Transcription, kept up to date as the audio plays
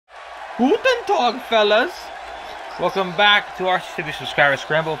Guten Tag, fellas. Welcome back to RCCW subscriber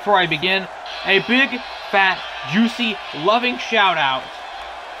Scramble. Before I begin, a big, fat, juicy, loving shout out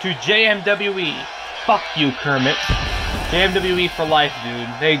to JMWE. Fuck you, Kermit. JMWE for life, dude.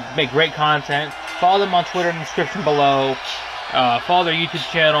 They make great content. Follow them on Twitter in the description below. Follow their YouTube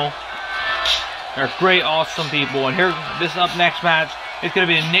channel. They're great, awesome people. And here, this up next match is going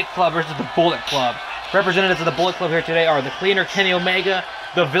to be the Nick Club versus the Bullet Club. Representatives of the Bullet Club here today are the Cleaner Kenny Omega,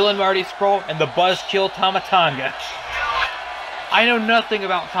 the Villain Marty Scurll, and the Buzzkill Tonga. I know nothing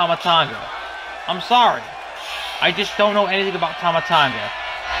about Tonga. I'm sorry. I just don't know anything about Tonga.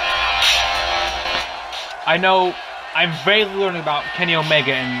 I know I'm vaguely learning about Kenny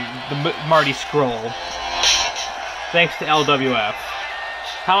Omega and the Marty Scurll, thanks to LWF.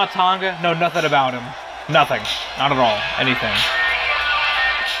 Tonga, know nothing about him. Nothing. Not at all. Anything.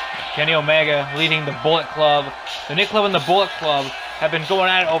 Kenny Omega leading the Bullet Club. The Nick Club and the Bullet Club have been going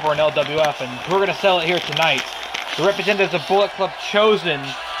at it over in LWF, and we're going to sell it here tonight. The representatives of Bullet Club chosen,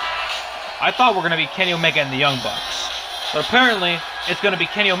 I thought were going to be Kenny Omega and the Young Bucks. But apparently, it's going to be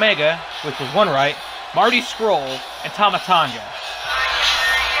Kenny Omega, which was one right, Marty Scurll, and Tonga.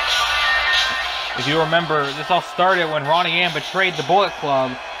 If you remember, this all started when Ronnie Ann betrayed the Bullet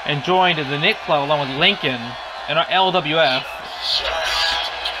Club and joined the Nick Club along with Lincoln and LWF.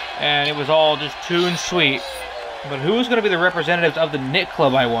 And it was all just too and sweet. But who's going to be the representatives of the Nick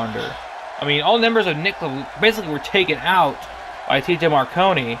Club, I wonder? I mean, all members of Nick Club basically were taken out by TJ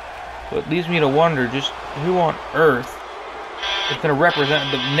Marconi. So it leads me to wonder just who on earth is going to represent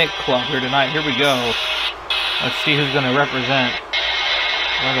the Nick Club here tonight. Here we go. Let's see who's going to represent.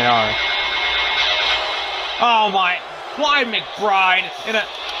 There they are. Oh my, Clyde McBride in a...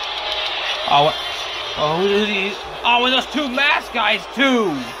 who's he? Oh, and those two mask guys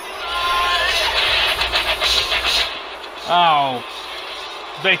too. Oh,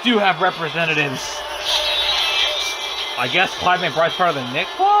 they do have representatives. I guess Clyde McBride's part of the Nick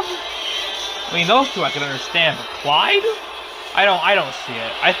Club? I mean, those two I can understand, but Clyde? I don't see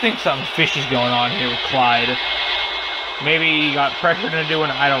it. I think something fishy's going on here with Clyde. Maybe he got pressured into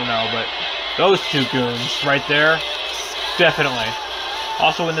doing it, I don't know, but those two goons right there, definitely.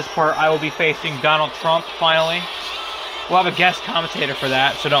 Also in this part, I will be facing Donald Trump, finally. We'll have a guest commentator for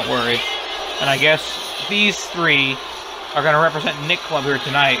that, so don't worry. And I guess these three are going to represent Nick Club here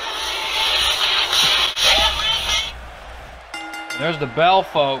tonight. And there's the bell,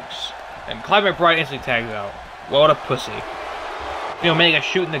 folks. And Clyde McBride instantly tags out. What a pussy. Kenny Omega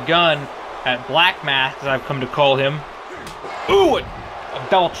shooting the gun at Black Mask, as I've come to call him. Ooh! A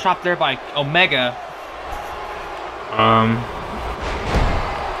double chop there by Omega.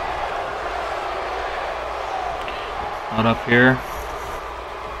 Not up here.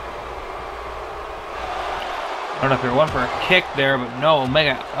 Not up here. One for a kick there, but no,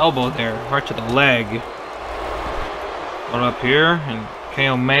 Omega elbow there, right to the leg. Not up here, and Kenny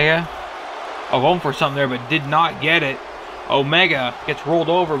Omega. Oh, going for something there, but did not get it. Omega gets rolled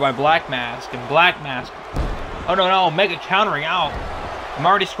over by Black Mask, and Black Mask. Oh no, Omega countering out.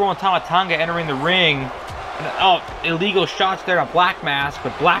 Marty Scurll and Tonga entering the ring. And, oh, illegal shots there at Black Mask,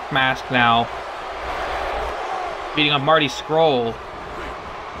 but Black Mask now beating on Marty Scurll.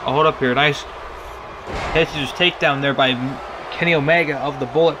 Oh, hold up here. Nice head-scissors takedown there by Kenny Omega of the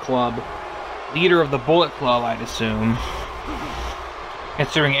Bullet Club. Leader of the Bullet Club, I'd assume.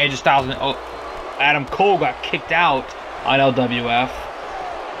 Considering AJ Styles and Adam Cole got kicked out on LWF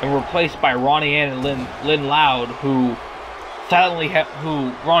and replaced by Ronnie Ann and Lynn Loud, who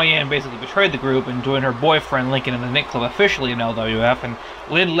Ronnie Ann basically betrayed the group and joined her boyfriend Lincoln in the Nick Club officially in LWF, and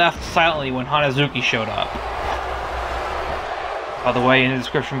Lynn left silently when Hanazuki showed up. By the way, in the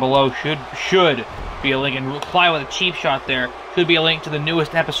description below should be a link, and reply with a cheap shot there, should be a link to the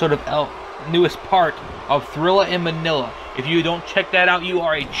newest episode of newest part of Thrilla in Manila. If you don't check that out, you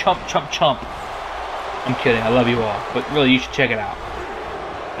are a chump. I'm kidding, I love you all, but really you should check it out.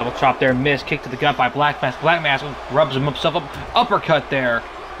 Double chop there, miss, kick to the gut by Black Mask. Black Mask rubs himself up, uppercut there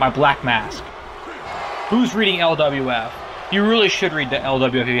by Black Mask. Who's reading LWF? You really should read the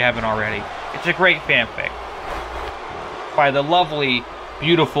LWF if you haven't already. It's a great fanfic by the lovely,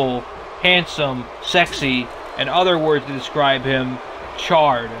 beautiful, handsome, sexy, and other words to describe him,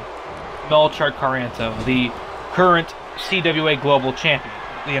 charred, Melchard Caranto, the current CWA Global Champion,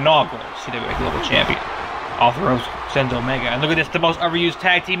 the inaugural CWA Global Champion, author of Senzo Omega. And look at this, the most overused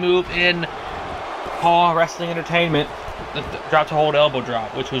tag team move in Paw Wrestling Entertainment, the drop to hold elbow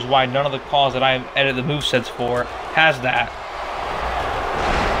drop, which was why none of the calls that I edited the movesets for has that.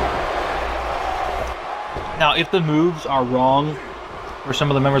 Now, if the moves are wrong for some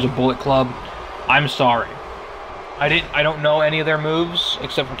of the members of Bullet Club, I'm sorry. I don't know any of their moves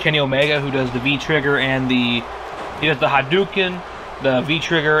except for Kenny Omega, who does the V trigger and he does the Hadouken, the V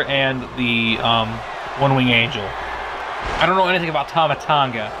trigger, and the One Wing Angel. I don't know anything about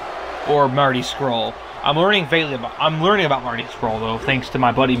Tonga or Marty Scurll. I'm learning about Marty Scurll though, thanks to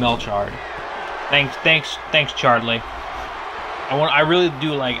my buddy Melchard. Thanks, Chardley. I really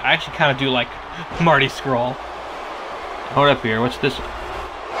do like. I actually kind of do like Marty Scurll. Hold up here. What's this?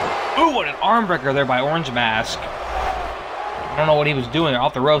 Ooh, what an arm breaker there by Orange Mask. I don't know what he was doing there.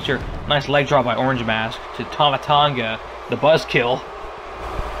 Off the ropes here. Nice leg drop by Orange Mask to Tonga, the buzzkill.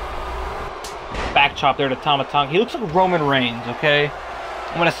 Back chop there to Tonga. He looks like Roman Reigns, okay?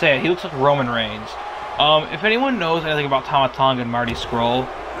 I'm gonna say it. He looks like Roman Reigns. If anyone knows anything about Tonga and Marty Scurll,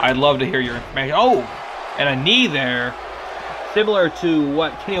 I'd love to hear your information. Oh! And a knee there. Similar to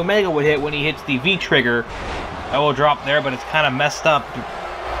what Kenny Omega would hit when he hits the V trigger. Elbow drop there, but it's kind of messed up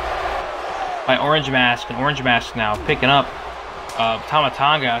by Orange Mask. And Orange Mask now picking up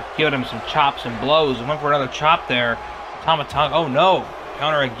Tonga, giving him some chops and blows. And went for another chop there. Tonga, oh no!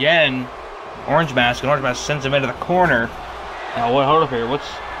 Counter again. Orange Mask, and Orange Mask sends him into the corner. Now, hold up here. What's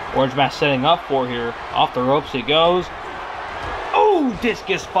Orange Mask setting up for here? Off the ropes he goes. Oh,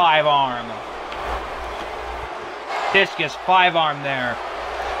 discus 5-arm. Discus 5-arm there.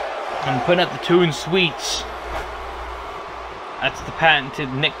 And putting up the Toon Sweets. That's the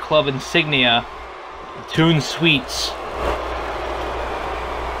patented Nick Club insignia. The Toon Sweets.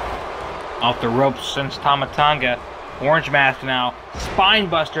 Off the ropes sends Tonga. Orange Mask now. Spine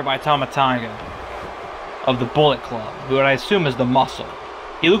buster by Tonga of the Bullet Club, who I assume is the muscle.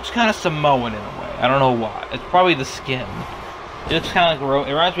 He looks kind of Samoan in a way. I don't know why. It's probably the skin. It looks kind of like,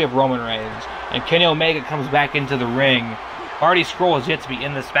 it reminds me of Roman Reigns. And Kenny Omega comes back into the ring. Marty Scurll has yet to be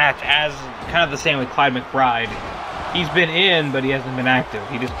in this match, as kind of the same with Clyde McBride. He's been in, but he hasn't been active.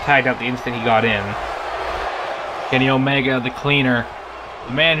 He just tagged out the instant he got in. Kenny Omega, the cleaner.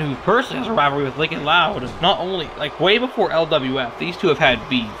 The man who personally has a rivalry with Lincoln Loud. Not only, like, way before LWF, these two have had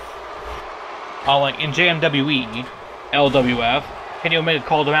beef. Like, in JMWE, LWF, Kenny Omega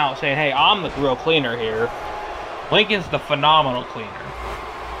called him out saying, hey, I'm the real cleaner here. Lincoln's the phenomenal cleaner.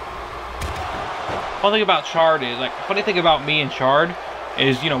 One thing about Chard is, like, funny thing about me and Chard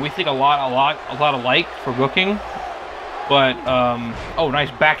is, you know, we think a lot alike for booking. But, oh,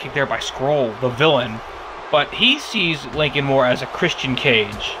 nice back kick there by Scurll, the villain. But he sees Lincoln more as a Christian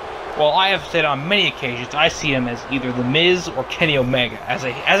Cage. Well, I have said on many occasions, I see him as either The Miz or Kenny Omega, as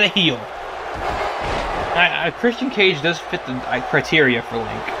a heel. Christian Cage does fit the criteria for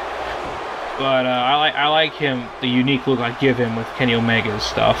Link. But I like him, the unique look I give him with Kenny Omega's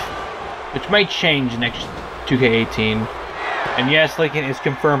stuff. Which might change next 2K18. And yes, Lincoln is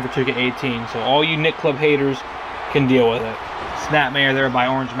confirmed for 2K18, so all you Nick Club haters can deal with it. Snapmare there by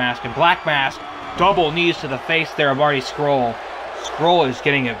Orange Mask and Black Mask. Double knees to the face there of Marty Scurll. Scurll is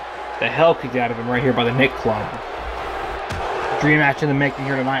getting the hell kicked out of him right here by the Nick Club. Dream match in the making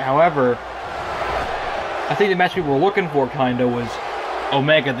here tonight. However, I think the match we were looking for kinda was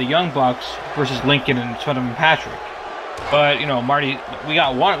Omega, the Young Bucks, versus Lincoln and Sullivan Patrick. But you know, Marty, we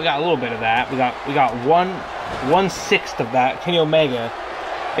got a little bit of that. We got 1/6 of that. Kenny Omega.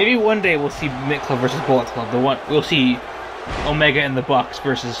 Maybe one day we'll see Nick Club versus Bullet Club. We'll see Omega and the Bucks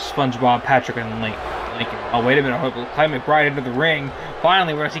versus SpongeBob, Patrick, and Lincoln. Oh, wait a minute. Clyde McBride into the ring.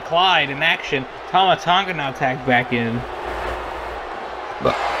 Finally, we're going to see Clyde in action. Tonga now tagged back in.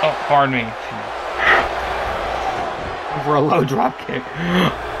 But, oh, pardon me. For a low drop kick.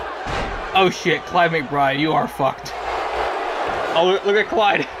 Oh, shit. Clyde McBride, you are fucked. Oh, look at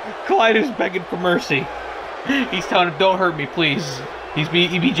Clyde. Clyde is begging for mercy. He's telling him, don't hurt me, please. He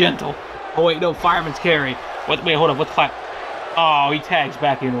be gentle. Oh, wait, no. Fireman's carry. Wait, hold up. What's Clyde? Oh, he tags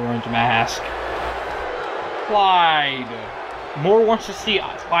back in Orange Mask. Clyde. Moore wants to see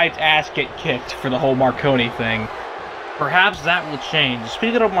Clyde's ass get kicked for the whole Marconi thing. Perhaps that will change.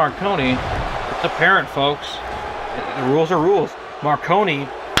 Speaking of Marconi, it's apparent, folks. The rules are rules. Marconi,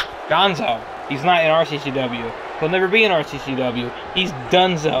 Gonzo. He's not in RCCW. He'll never be in RCCW. He's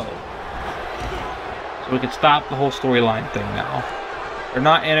Dunzo. So we can stop the whole storyline thing now. They're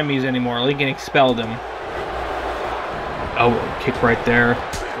not enemies anymore. Lincoln expelled him. Oh, kick right there.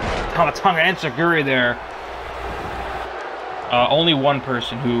 Tonga and Saguri there. Only one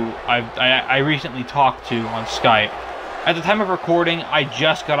person who I recently talked to on Skype. At the time of recording, I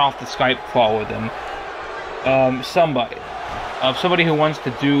just got off the Skype call with him. Somebody who wants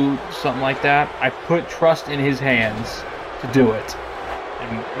to do something like that. I put trust in his hands to do it.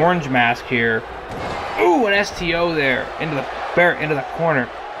 And Orange Mask here. Ooh, an STO there into the corner.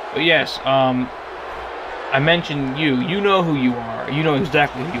 But yes, I mentioned you. You know who you are. You know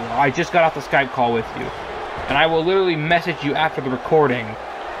exactly who you are. I just got off the Skype call with you. And I will literally message you after the recording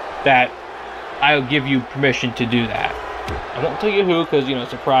that I'll give you permission to do that. I won't tell you who, because, you know,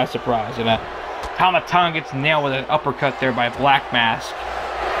 surprise, surprise. And Tama Tonga gets nailed with an uppercut there by Black Mask.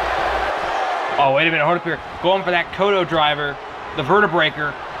 Oh, wait a minute, hold up here. Going for that Kodo driver, the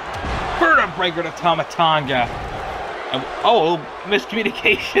Vertebreaker. Vertebreaker to Tama Tonga. Oh, a little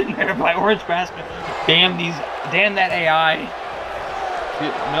miscommunication there by Orange Mask. Damn that AI.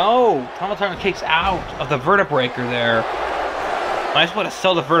 No, Tama Tonga kicks out of the Vertebreaker there. I just want to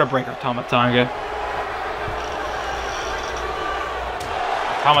sell the Vertebreaker, Tama Tonga.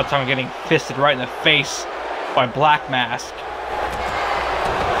 Tama Tonga getting fisted right in the face by Black Mask.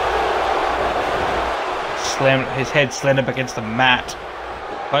 His head slammed up against the mat.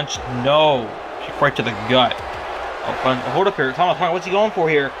 Punch, no. Kick right to the gut. Oh, punch. Hold up here, Tama Tonga, what's he going for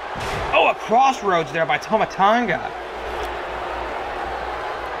here? Oh, a crossroads there by Tama Tonga.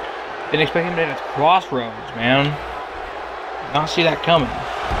 Didn't expect him to hit a crossroads, man. Did not see that coming.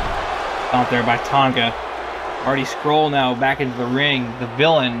 Out there by Tonga. Marty Scurll now back into the ring. The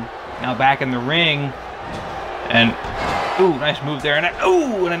villain now back in the ring. And, ooh, nice move there. And an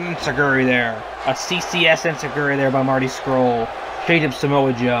Enziguri there. A CCS Enziguri there by Marty Scurll. Shade of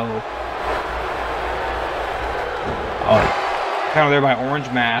Samoa Joe. Oh, counter there by Orange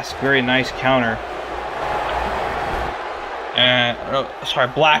Mask. Very nice counter. And, oh, sorry,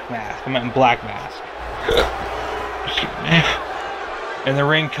 Black Mask. I meant Black Mask. In the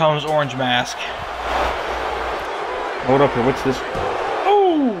ring comes Orange Mask. Hold up here, what's this?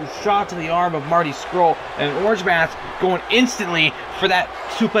 Oh, shot to the arm of Marty Scurll. And Orange Mask going instantly for that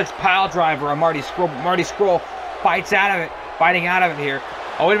suplex pile driver on Marty Scurll. Marty Scurll fighting out of it here.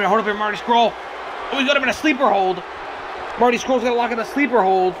 Oh, wait a minute, hold up here, Marty Scurll. Oh, he's got him in a sleeper hold. Marty Scroll's got to lock in a sleeper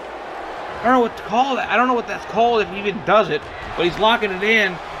hold. I don't know what to call that. I don't know what that's called if he even does it. But he's locking it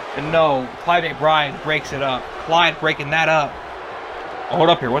in. And no, Clyde McBride breaks it up. Clyde breaking that up. Oh, hold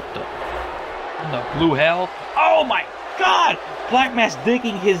up here. What the blue hell? Oh my God! Black Mask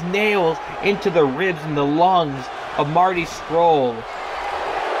digging his nails into the ribs and the lungs of Marty Scurll.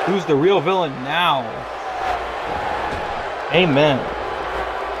 Who's the real villain now? Amen.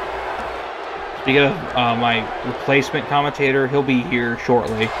 Speaking of my replacement commentator, he'll be here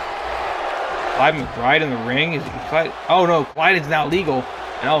shortly. Clyde McBride in the ring? Is Clyde? Oh no, Clyde is now legal.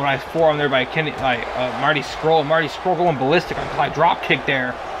 And oh, nice forearm there by Marty Scurll. Marty Scurll going ballistic on Clyde. Drop kick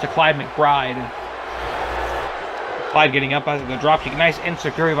there to Clyde McBride. Clyde getting up as the drop kick. Nice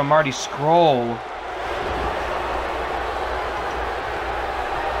Enziguri by Marty Scurll.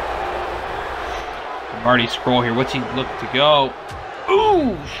 Marty Scurll here. What's he look to go?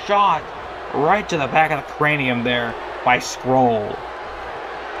 Ooh, shot right to the back of the cranium there by Scurll.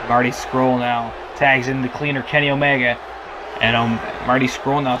 Marty Scurll now tags in the cleaner Kenny Omega. And Marty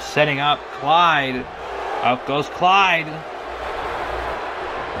Scurll now setting up Clyde. Up goes Clyde.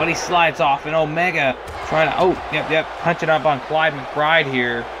 But he slides off. And Omega trying to... Oh, yep. Punching up on Clyde McBride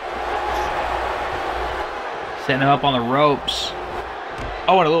here. Setting him up on the ropes.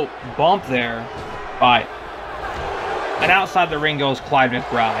 Oh, and a little bump there. By... And outside the ring goes Clyde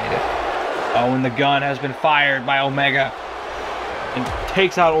McBride. Oh, and the gun has been fired by Omega. And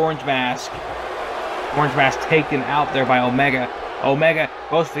takes out Orange Mask. Orange Mask taken out there by Omega. Omega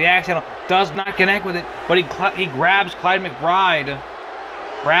goes for the accidental. Does not connect with it. But he grabs Clyde McBride.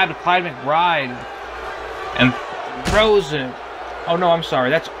 Grabbed Clyde McBride. And throws it. Oh no, I'm sorry.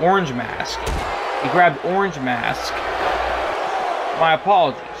 That's Orange Mask. He grabbed Orange Mask. My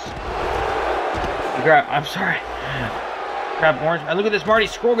apologies. I'm sorry. Grab Orange. And look at this, Marty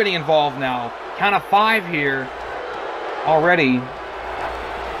Scurll getting involved now. Count of 5 here. Already.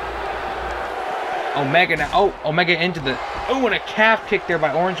 Omega now. Oh, Omega into the... Oh, and a calf kick there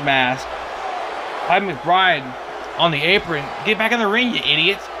by Orange Mask. Clyde McBride on the apron. Get back in the ring, you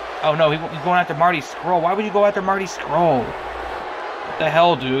idiots. Oh no, he's going after Marty Scurll. Why would you go after Marty Scurll? What the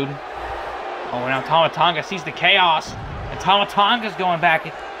hell, dude? Oh, now Tama Tonga sees the chaos. And Tama Tonga's going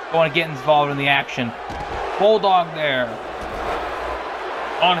to get involved in the action. Bulldog there.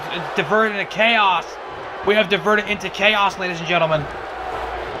 Oh, it's diverted into chaos. We have diverted into chaos, ladies and gentlemen.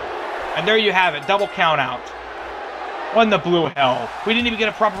 And there you have it. Double count out. What in the blue hell? We didn't even get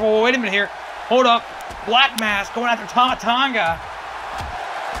a proper... Oh, wait a minute here. Hold up. Black Mask going after Tama Tonga.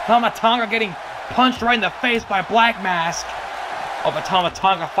 Tama Tonga getting punched right in the face by Black Mask. Oh, but Tama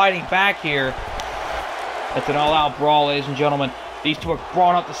Tonga fighting back here. It's an all-out brawl, ladies and gentlemen. These two are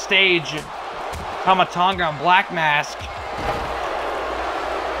brawling up the stage. Tama Tonga and Black Mask.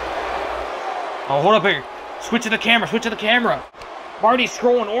 Oh, hold up here. Switch to the camera. Marty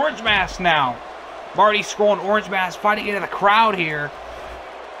Scurll and Orange Mask now. Marty Scurll and Orange Mask fighting into the crowd here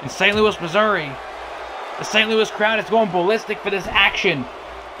in St. Louis, Missouri. The St. Louis crowd is going ballistic for this action.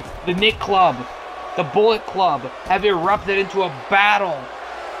 The Nick Club, the Bullet Club have erupted into a battle,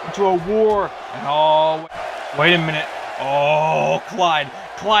 into a war. And oh, wait a minute. Oh, Clyde.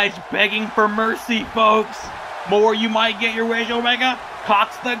 Clyde's begging for mercy, folks. More, you might get your wish, Omega.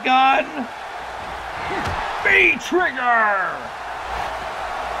 Cocks the gun. B-Trigger.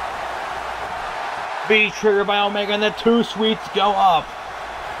 B-Trigger by Omega, and the two sweets go up.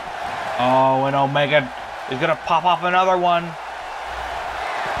 Oh, and Omega is going to pop off another one.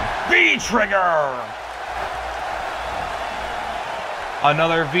 V-Trigger!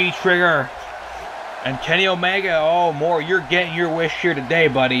 Another V-Trigger. And Kenny Omega, oh, more, you're getting your wish here today,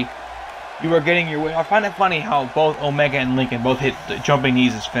 buddy. You are getting your wish. I find it funny how both Omega and Lincoln both hit the jumping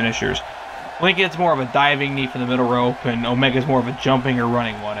knees as finishers. Lincoln's more of a diving knee from the middle rope, and Omega's more of a jumping or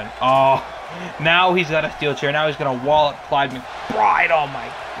running one. And oh, now he's got a steel chair. Now he's going to wall up Clyde McBride. Oh,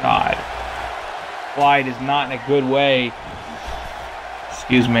 my God. Clyde is not in a good way.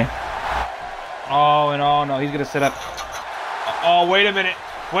 Excuse me. Oh, and oh no, he's gonna sit up. Oh, wait a minute.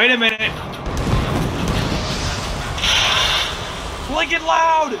 Wait a minute. Lincoln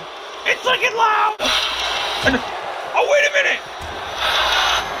Loud! It's Lincoln Loud! And, oh, wait a minute!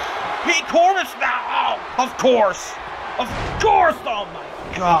 Pete Corvus now! Oh, of course! Of course! Oh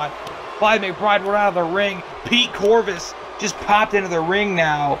my God! Clyde McBride went out of the ring. Pete Corvus just popped into the ring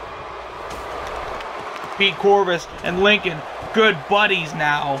now. Pete Corvus and Lincoln, good buddies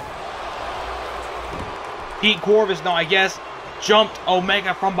now. Pete Corvus, now I guess, jumped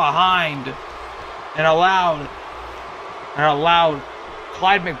Omega from behind and allowed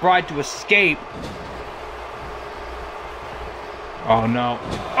Clyde McBride to escape. Oh no.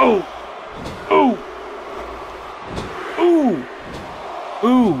 Oh! Ooh! Ooh!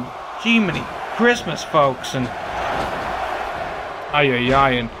 Ooh! Jiminy Christmas, folks, and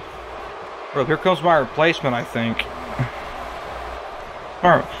and bro, here comes my replacement, I think.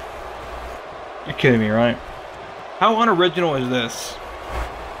 Alright. You're kidding me, right? How unoriginal is this?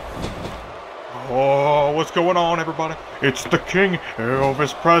 Oh, what's going on, everybody? It's the King,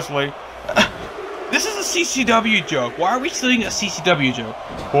 Elvis Presley. This is a CCW joke. Why are we seeing a CCW joke?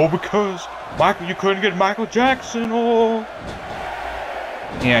 Oh, because you couldn't get Michael Jackson, oh.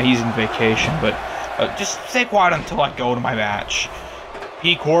 Yeah, he's in vacation, but just stay quiet until I go to my match.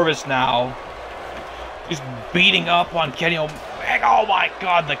 Pete Corvus now is beating up on Kenny Omega. Oh my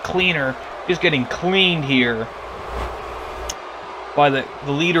God, the cleaner is getting cleaned here by the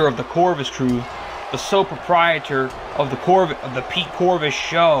leader of the Corvus crew, the sole proprietor of the Pete Corvus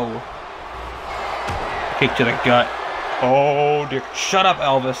show. Kick to the gut. Oh dear. Shut up,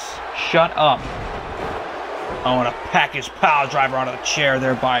 Elvis. Shut up. I want to pack his pile driver out of the chair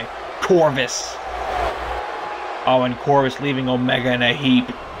there by Corvus. Oh, and Corvus leaving Omega in a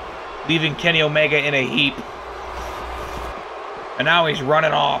heap. Leaving Kenny Omega in a heap. And now he's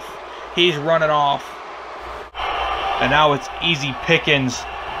running off. He's running off. And now it's easy pickings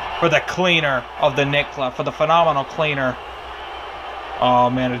for the cleaner of the Nick Club, for the phenomenal cleaner.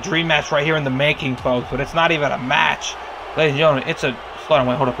 Oh man, a dream match right here in the making, folks. But it's not even a match. Ladies and gentlemen, it's a... Slow down,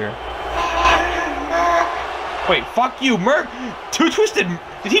 wait, hold up here. Wait, fuck you, Merc. Two Twisted...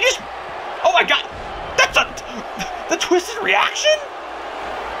 Did he just... Oh my God. That's the Twisted Reaction?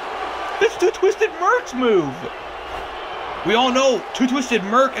 That's Two Twisted Merc's move. We all know Two Twisted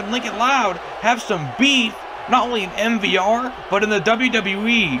Merc and Lincoln Loud have some beef, not only in MVR, but in the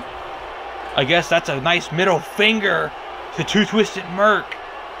WWE. I guess that's a nice middle finger to Two Twisted Merc.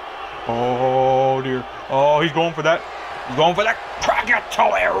 Oh dear. Oh, he's going for that. He's going for that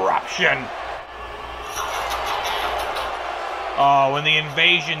Krakatoa eruption. Oh, and the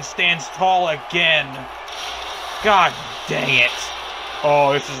invasion stands tall again. God dang it.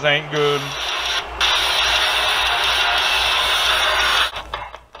 Oh, this ain't good.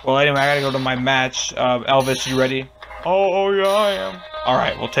 Well, anyway, I gotta go to my match. Elvis, you ready? Oh yeah, I am.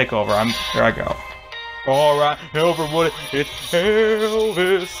 Alright, we'll take over. Here I go. Alright, everybody, it's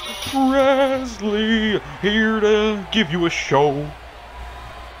Elvis Presley here to give you a show.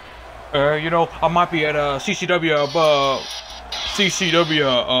 You know, I might be at CCW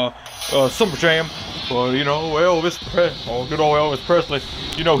Summer Jam, but you know, good old Elvis Presley,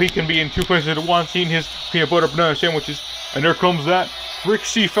 you know, he can be in two places at once, eating his peanut butter banana sandwiches, and there comes that Rick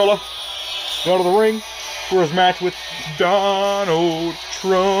C fella out of the ring for his match with Donald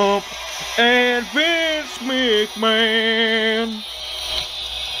Trump and Vince McMahon.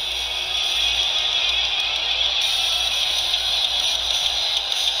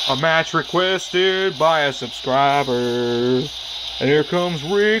 A match requested by a subscriber. And here comes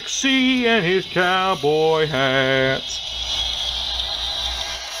Rick C and his cowboy hats.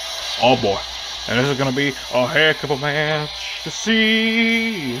 Oh boy. And this is gonna be a heck of a match to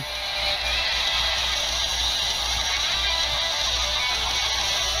see.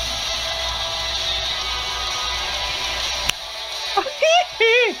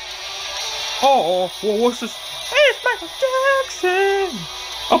 Oh, well, what's this? Hey, it's Michael Jackson!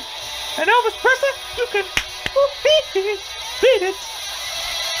 Oh, and Elvis Presley, you can beat it!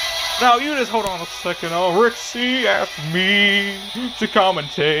 Now, you just hold on a second. Oh, Rick C asked me to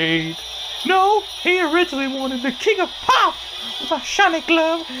commentate. No, he originally wanted the King of Pop with a shiny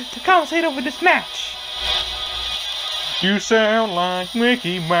glove to commentate over this match. You sound like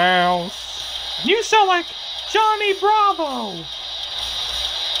Mickey Mouse. You sound like Johnny Bravo.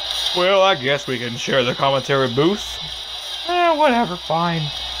 Well, I guess we can share the commentary booth. Whatever, fine.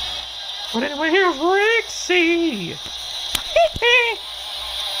 But anyway, here's Rick C.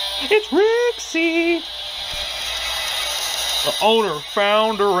 It's Rick C. The owner,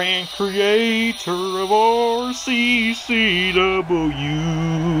 founder, and creator of RCCW.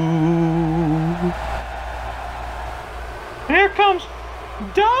 And here comes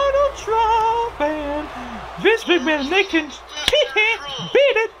Donald Trump and Vince McMahon. They can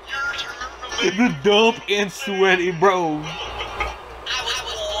beat it. The dump and sweaty bros.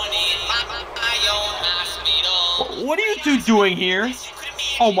 What are you two doing here?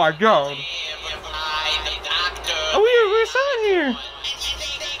 Oh my god. Oh, we're signing here.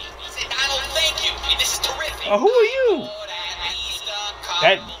 Who are you?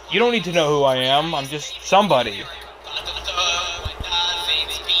 You don't need to know who I am. I'm just somebody.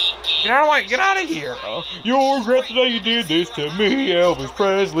 Get out of here. You'll regret that you did this to me, Elvis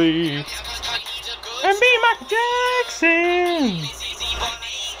Presley. And me, Michael Jackson.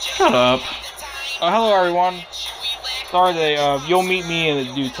 Shut up. Hello, everyone. Sorry that you'll meet me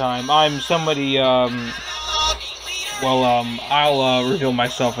in due time. I'm somebody. I'll reveal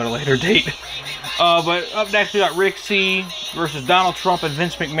myself at a later date. But up next we got Rick C versus Donald Trump and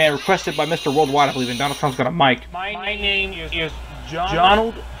Vince McMahon, requested by Mr. Worldwide, I believe, and Donald Trump's got a mic. My name is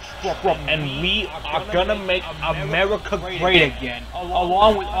Donald Trump, and we are gonna make America great again,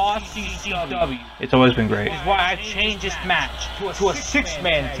 along with RCCW. It's always been great. That's why I changed this match to a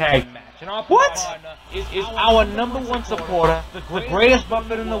six-man tag match. What? Is our #1 supporter, the greatest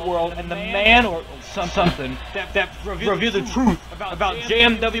Muppet in the world, and the man or something that revealed the truth about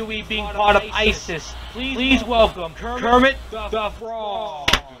JMWE being part of ISIS. Please welcome Kermit the Frog.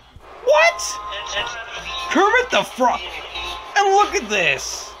 What? Kermit the Frog? And look at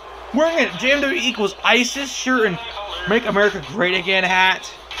this. Wearing a JMWE equals ISIS shirt and Make America Great Again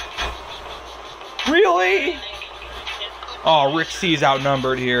hat. Really? Oh, Rick C is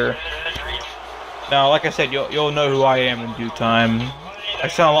outnumbered here. Now, like I said, you'll know who I am in due time. I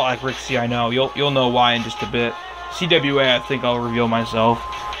sound a lot like Rick C, I know. You'll know why in just a bit. CWA, I think I'll reveal myself.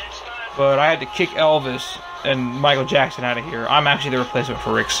 But I had to kick Elvis and Michael Jackson out of here. I'm actually the replacement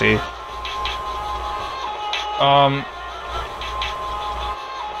for Rick C.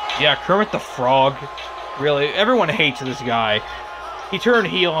 Yeah, Kermit the Frog. Really, everyone hates this guy. He turned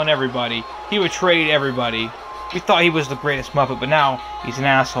heel on everybody. He betrayed everybody. We thought he was the greatest Muppet, but now he's an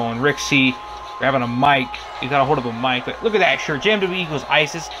asshole. And Rick C grabbing a mic. He's got a hold of a mic. But look at that shirt. JMWE equals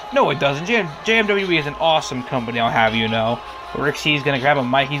ISIS. No, it doesn't. JMWE is an awesome company, I'll have you know. But Rick C is going to grab a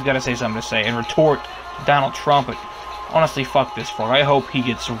mic. He's got to say something to say and retort to Donald Trump. But honestly, fuck this frog. I hope he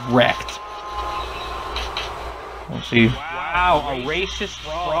gets wrecked. We'll see. Wow, a racist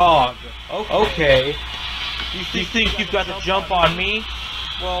frog. Okay. You think you've got the jump on me?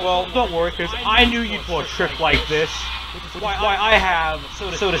 Well, don't worry, because I knew you'd pull a trick like this. Which is why I have, so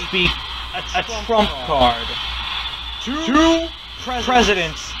to speak, a trump card. Two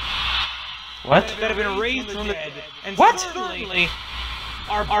presidents. What? That have been raised from the dead, and certainly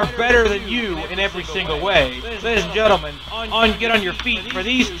are better than you in every single way. Ladies and gentlemen, get on your feet for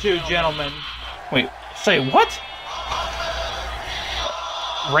these two gentlemen. Wait, say what?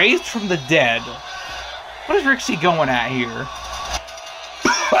 Raised from the dead? What is Rick C going at here?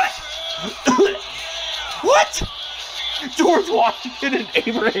 What? George Washington and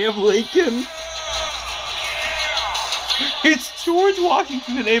Abraham Lincoln? It's George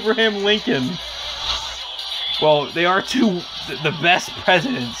Washington and Abraham Lincoln. Well, they are the best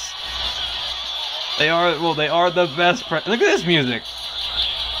presidents. They are the best Look at this music.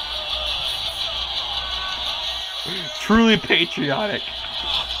 Truly patriotic.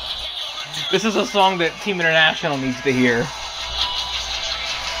 This is a song that Team International needs to hear.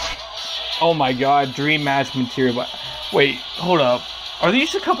 Oh my god, dream match material. But wait, hold up. Are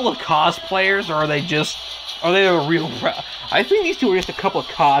these a couple of cosplayers, or are they a real... I think these two are just a couple of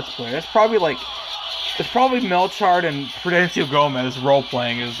cosplayers. That's probably like It's probably Melchard and Prudencio Gomez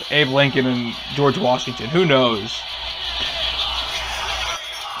role-playing as Abe Lincoln and George Washington. Who knows?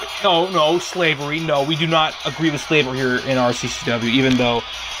 No, slavery. No, we do not agree with slavery here in RCCW, even though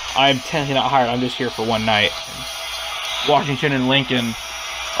I'm technically not hired. I'm just here for one night. Washington and Lincoln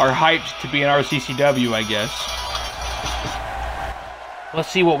are hyped to be in RCCW, I guess. Let's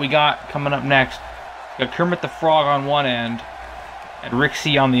see what we got coming up next. We got Kermit the Frog on one end and Rick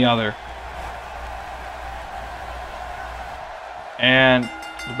C on the other. And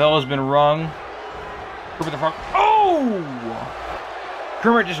the bell has been rung. Kermit the Frog. Oh!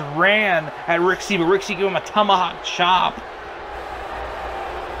 Kermit just ran at Rick C, but Rick C gave him a tomahawk chop.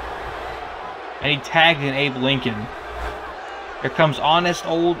 And he tagged in Abe Lincoln. Here comes honest,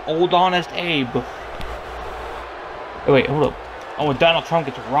 old honest Abe. Oh, wait, hold up. Oh, when Donald Trump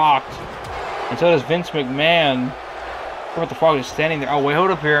gets rocked. And so does Vince McMahon. Kermit the Frog is standing there. Oh, wait, hold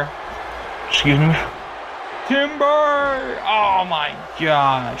up here. Excuse me. Timber! Oh my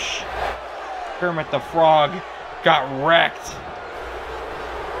gosh. Kermit the Frog got wrecked.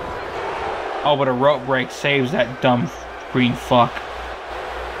 Oh, but a rope break saves that dumb green fuck.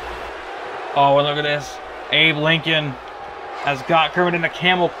 Oh, and look at this. Abe Lincoln has got Kermit in a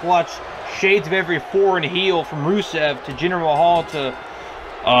camel clutch. Shades of every foreign heel from Rusev to Jinder Mahal to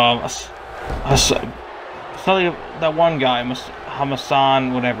something that one guy,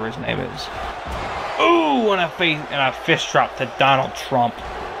 Hamasan, whatever his name is. Ooh, and a fist drop to Donald Trump.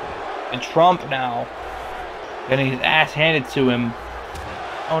 And Trump now getting his ass handed to him.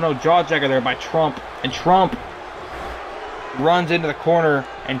 Oh no, jawjacker there by Trump. And Trump runs into the corner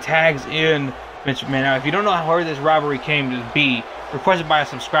and tags in Vince McMahon. Now, if you don't know how hard this rivalry came to be, requested by a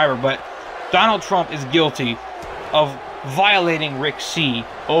subscriber, but Donald Trump is guilty of violating Rick C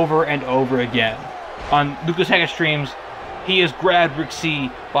over and over again. On Lucas Haga streams, he has grabbed Rick C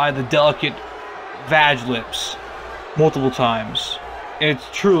by the delicate vag lips multiple times. And it's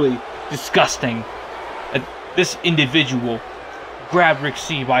truly disgusting that this individual grabbed Rick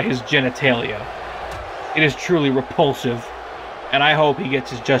C by his genitalia. It is truly repulsive, and I hope he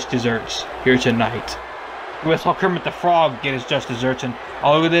gets his just desserts here tonight. We saw Kermit the Frog get his just desserts, and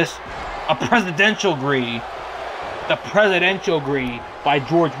oh, look at this. A presidential gree. The presidential gree by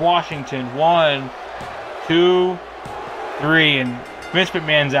George Washington. 1, 2, 3, and Vince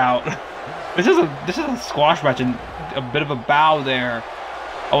McMahon's out. This is a squash match and a bit of a bow there.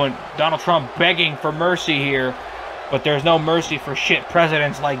 Oh, and Donald Trump begging for mercy here, but there's no mercy for shit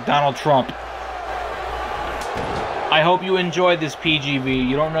presidents like Donald Trump. I hope you enjoyed this PGV.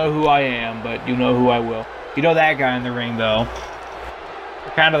 You don't know who I am, but you know who I will. You know that guy in the ring, though.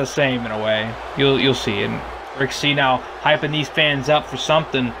 They're kind of the same in a way. You'll see. And Rick C now hyping these fans up for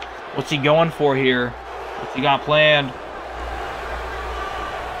something. What's he going for here? What's he got planned?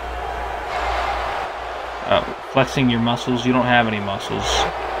 Flexing your muscles. You don't have any muscles.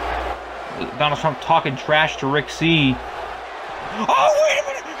 Donald Trump talking trash to Rick C. Oh, wait a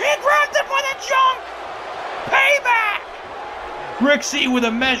minute! He grabbed him by the junk! Payback! Rick C with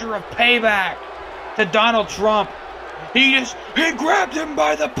a measure of payback to Donald Trump. He grabbed him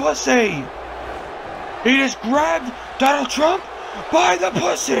by the pussy. He just grabbed Donald Trump by the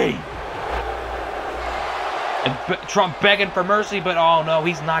pussy. And Trump begging for mercy, but oh no,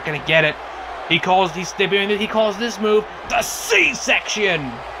 he's not gonna get it. He calls this move the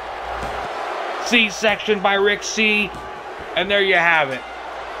C-section. C-section by Rick C. And there you have it.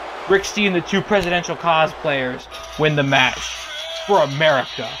 Rick C and the two presidential cosplayers win the match for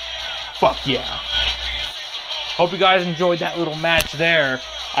America. Fuck yeah. Hope you guys enjoyed that little match there.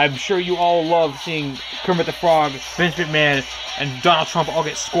 I'm sure you all love seeing Kermit the Frog, Vince McMahon, and Donald Trump all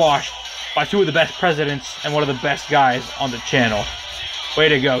get squashed by two of the best presidents and one of the best guys on the channel. Way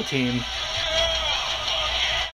to go, team.